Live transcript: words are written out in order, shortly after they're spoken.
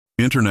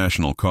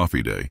International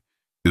Coffee Day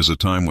is a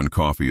time when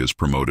coffee is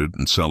promoted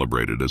and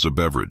celebrated as a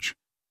beverage,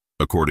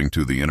 according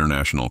to the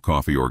International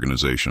Coffee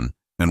Organization,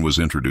 and was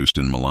introduced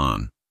in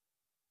Milan.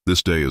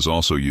 This day is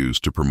also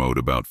used to promote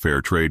about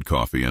fair trade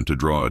coffee and to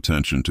draw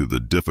attention to the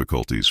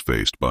difficulties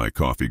faced by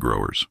coffee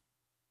growers.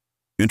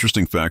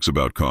 Interesting facts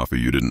about coffee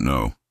you didn't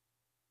know.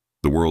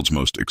 The world's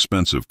most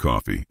expensive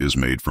coffee is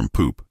made from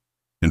poop.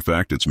 In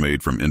fact, it's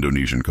made from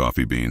Indonesian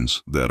coffee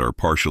beans that are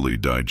partially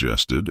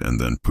digested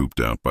and then pooped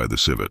out by the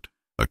civet,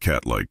 a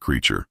cat-like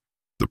creature.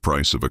 The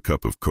price of a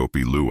cup of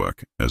kopi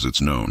luwak, as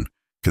it's known,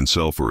 can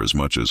sell for as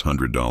much as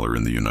 $100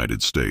 in the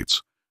United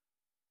States.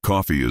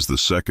 Coffee is the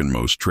second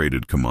most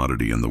traded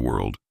commodity in the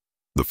world.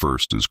 The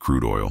first is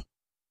crude oil.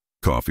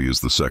 Coffee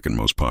is the second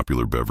most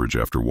popular beverage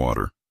after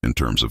water in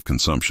terms of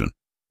consumption.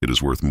 It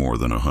is worth more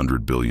than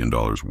 $100 billion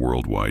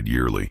worldwide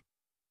yearly.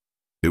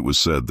 It was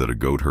said that a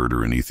goat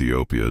herder in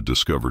Ethiopia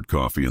discovered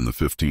coffee in the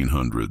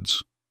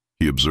 1500s.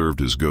 He observed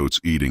his goats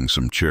eating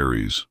some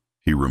cherries.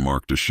 He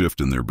remarked a shift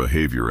in their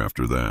behavior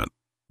after that.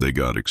 They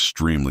got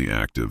extremely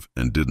active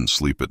and didn't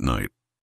sleep at night.